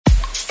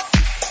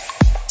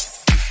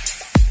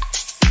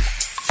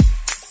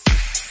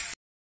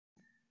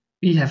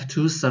We have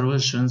two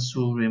solutions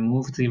to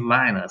remove the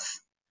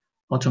virus: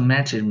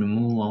 automatic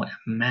removal and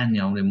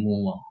manual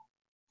removal.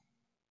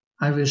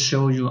 I will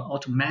show you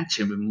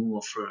automatic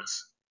removal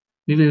first.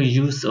 We will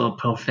use a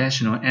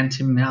professional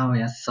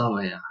anti-malware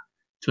software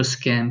to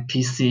scan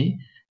PC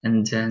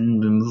and then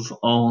remove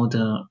all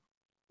the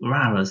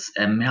virus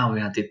and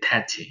malware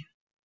detected.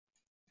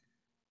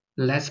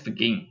 Let's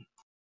begin.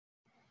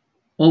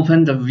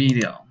 Open the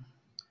video.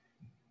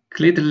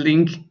 Click the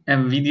link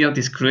and video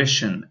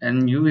description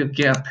and you will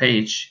get a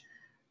page.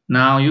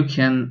 Now you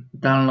can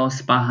download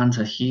Spy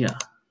Hunter here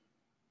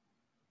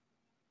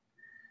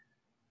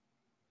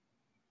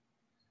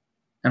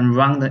and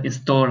run the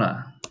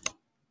installer.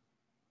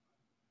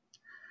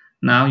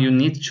 Now you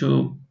need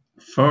to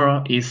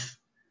follow its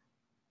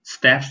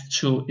steps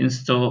to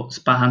install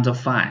Spy Hunter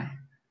file.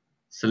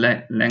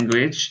 Select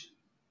language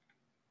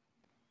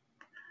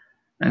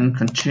and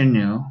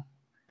continue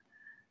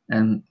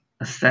and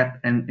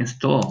accept and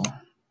install.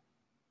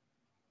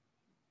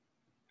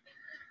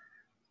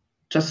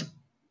 Just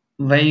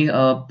wait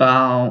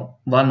about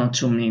 1 or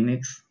 2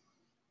 minutes.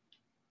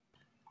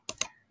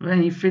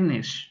 When you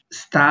finish,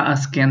 start a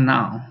scan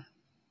now.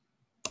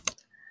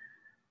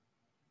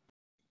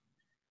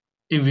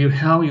 It will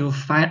help you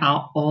find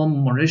out all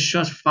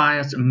malicious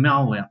files and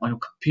malware on your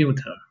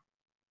computer.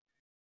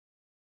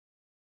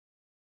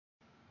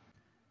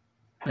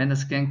 When the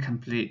scan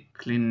complete,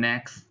 click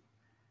Next.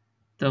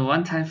 The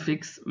one-time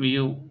fix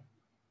will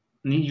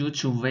need you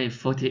to wait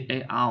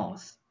 48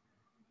 hours.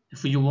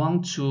 If you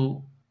want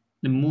to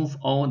remove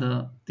all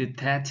the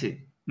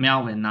detected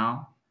malware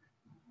now,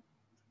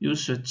 you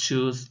should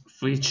choose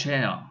Free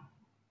Trial.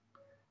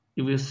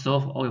 It will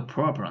solve all your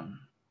problems.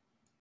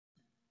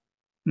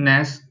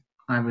 Next,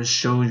 I will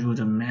show you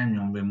the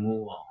manual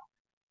removal.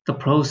 The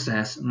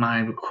process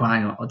might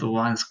require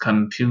advanced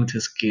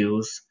computer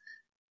skills.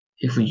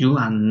 If you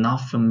are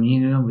not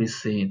familiar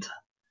with it,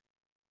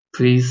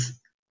 please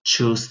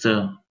choose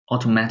the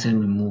automatic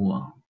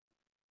removal.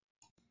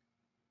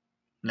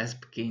 Let's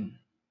begin.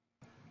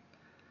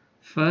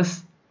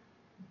 First,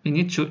 we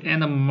need to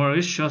end the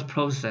malicious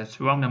process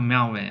to run the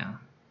malware.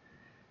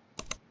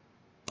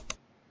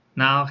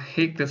 Now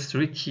hit the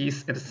 3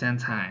 keys at the same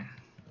time.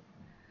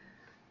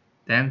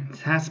 Then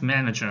Task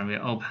Manager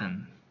will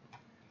open.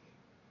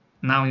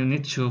 Now you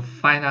need to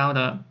find out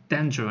the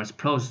dangerous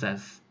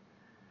process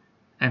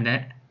and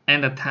then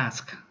end the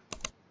task.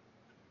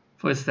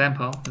 For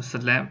example, you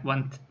select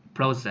one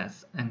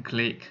process and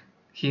click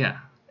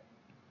here.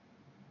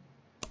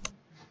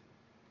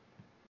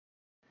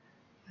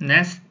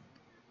 Next,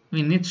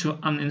 we need to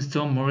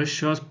uninstall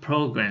malicious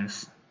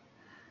programs.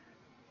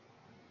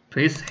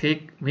 Please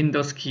hit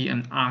Windows key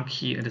and R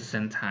key at the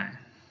same time.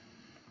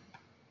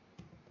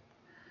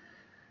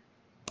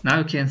 Now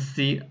you can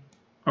see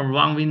a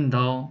wrong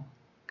window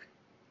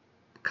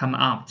come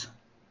out.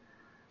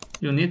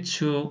 You need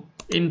to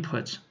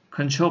input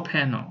Control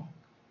Panel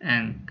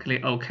and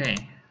click OK.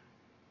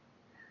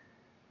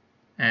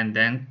 And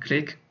then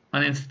click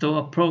Uninstall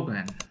a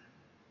program.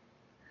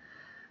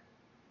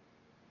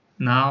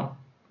 Now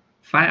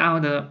find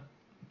out the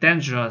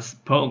dangerous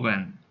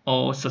program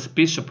or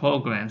suspicious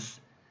programs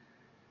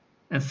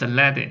and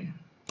select it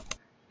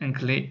and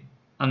click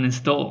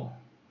Uninstall.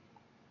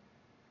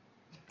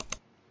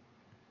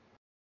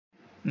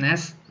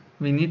 Next,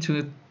 we need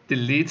to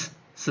delete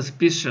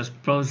suspicious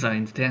browser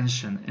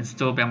extension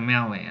installed by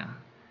malware.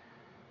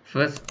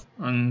 First,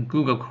 on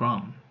Google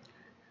Chrome,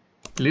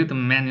 click the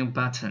menu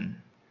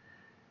button,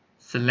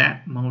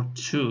 select More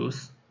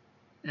Tools,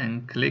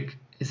 and click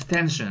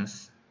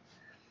Extensions.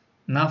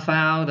 Now find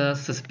out the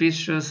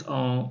suspicious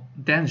or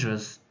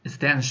dangerous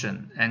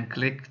extension and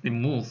click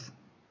Remove.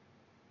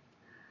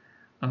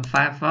 On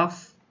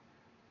Firefox,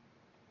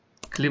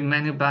 click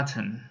Menu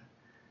button.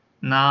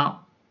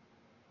 Now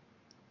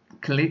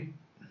click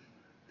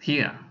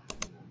here.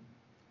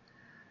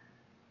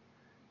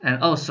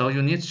 And also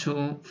you need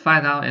to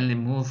find out and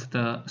remove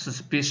the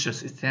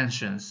suspicious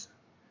extensions.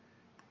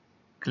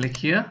 Click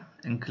here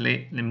and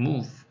click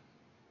Remove.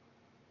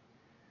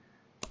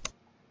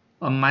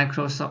 On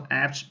Microsoft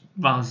Edge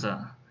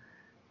browser,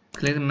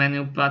 click the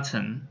menu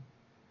button.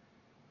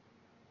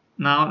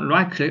 Now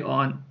right click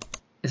on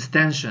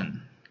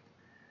Extension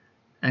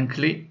and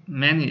click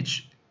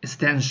Manage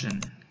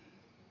Extension.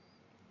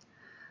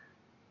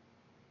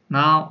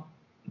 Now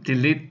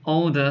delete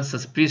all the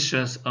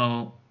suspicious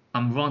or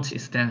unwanted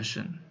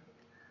extension.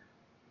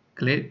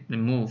 Click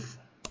Remove.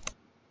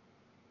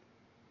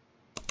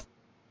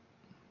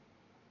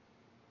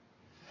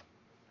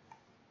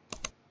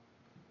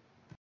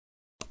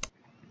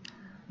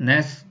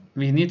 Next,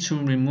 we need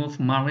to remove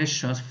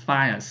malicious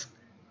files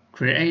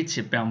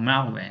created by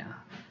malware.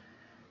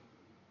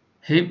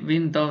 Hit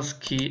Windows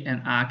key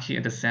and R key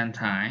at the same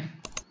time.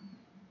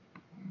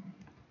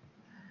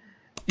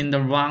 In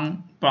the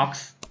Run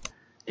box,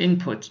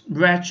 input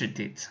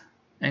Regedit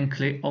and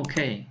click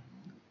OK.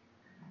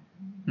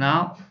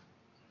 Now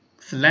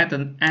select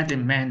the Edit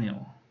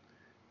menu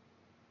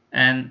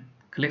and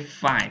click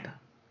Find.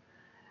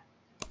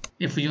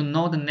 If you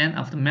know the name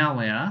of the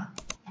malware,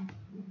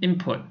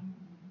 input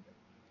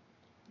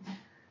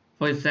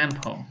for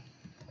example,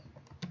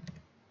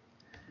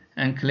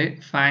 and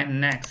click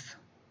Find Next.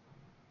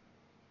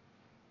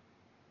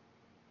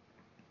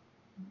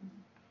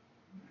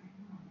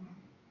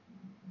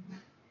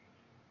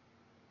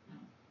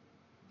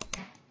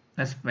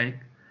 Let's wait.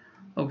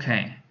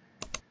 Okay,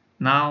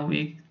 now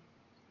we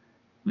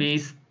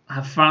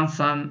have found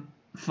some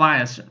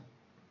files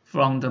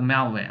from the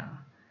malware.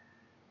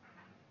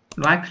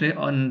 Right click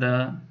on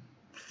the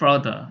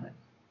folder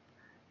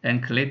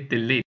and click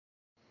Delete.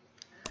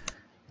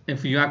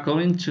 If you are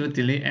going to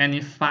delete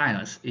any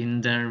files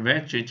in the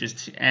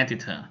registry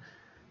editor,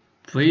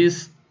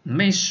 please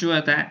make sure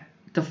that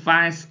the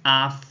files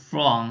are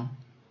from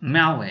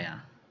malware.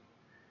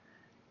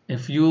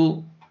 If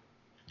you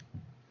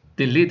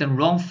delete the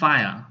wrong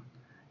file,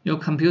 your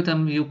computer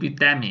will be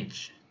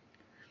damaged.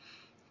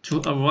 To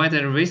avoid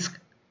the risk,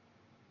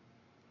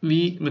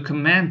 we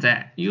recommend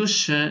that you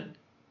should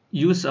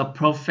use a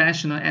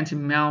professional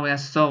anti-malware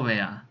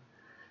software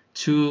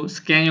to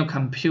scan your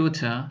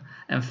computer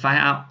and find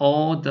out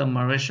all the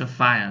malicious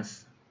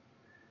files.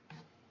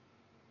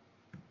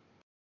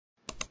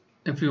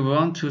 If you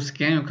want to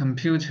scan your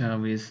computer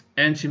with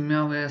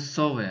anti-malware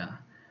software,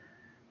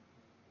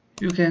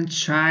 you can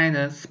try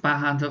the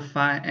SpyHunter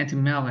File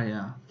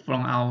anti-malware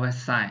from our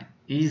website,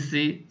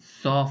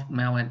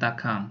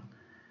 easysolvemalware.com.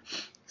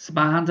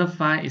 SpyHunter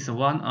File is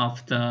one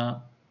of the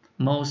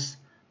most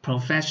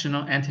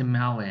professional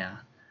anti-malware.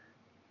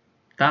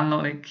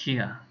 Download it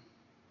here.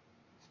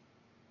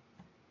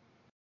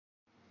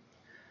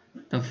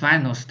 The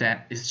final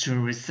step is to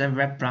reset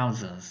web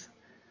browsers.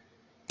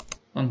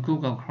 On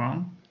Google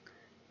Chrome,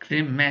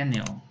 click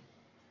Menu,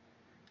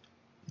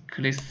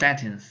 click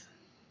Settings,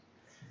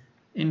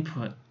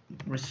 Input,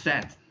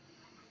 Reset.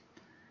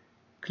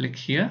 Click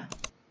here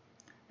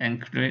and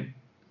click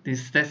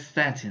Reset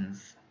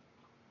Settings.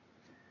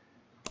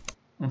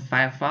 On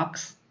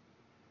Firefox,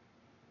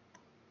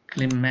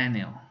 click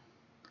Menu,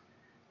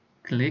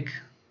 click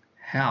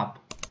Help,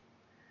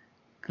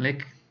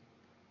 click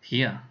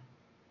here.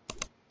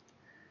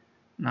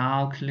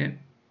 Now click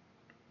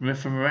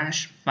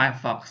Refresh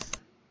Firefox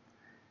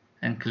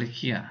and click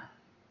here.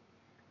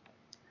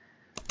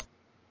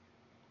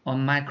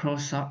 On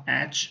Microsoft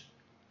Edge,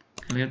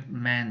 click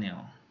Menu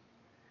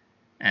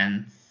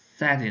and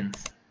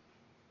Settings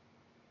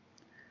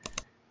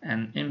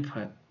and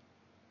Input,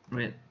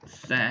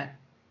 Reset.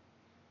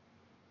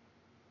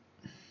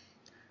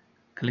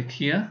 Click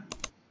here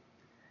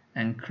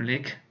and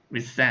click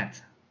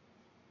Reset.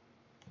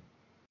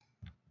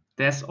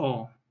 That's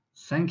all.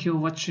 Thank you for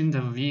watching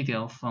the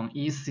video from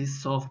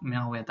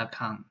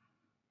easysolvemalware.com.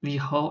 We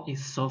hope it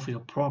solves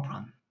your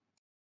problem.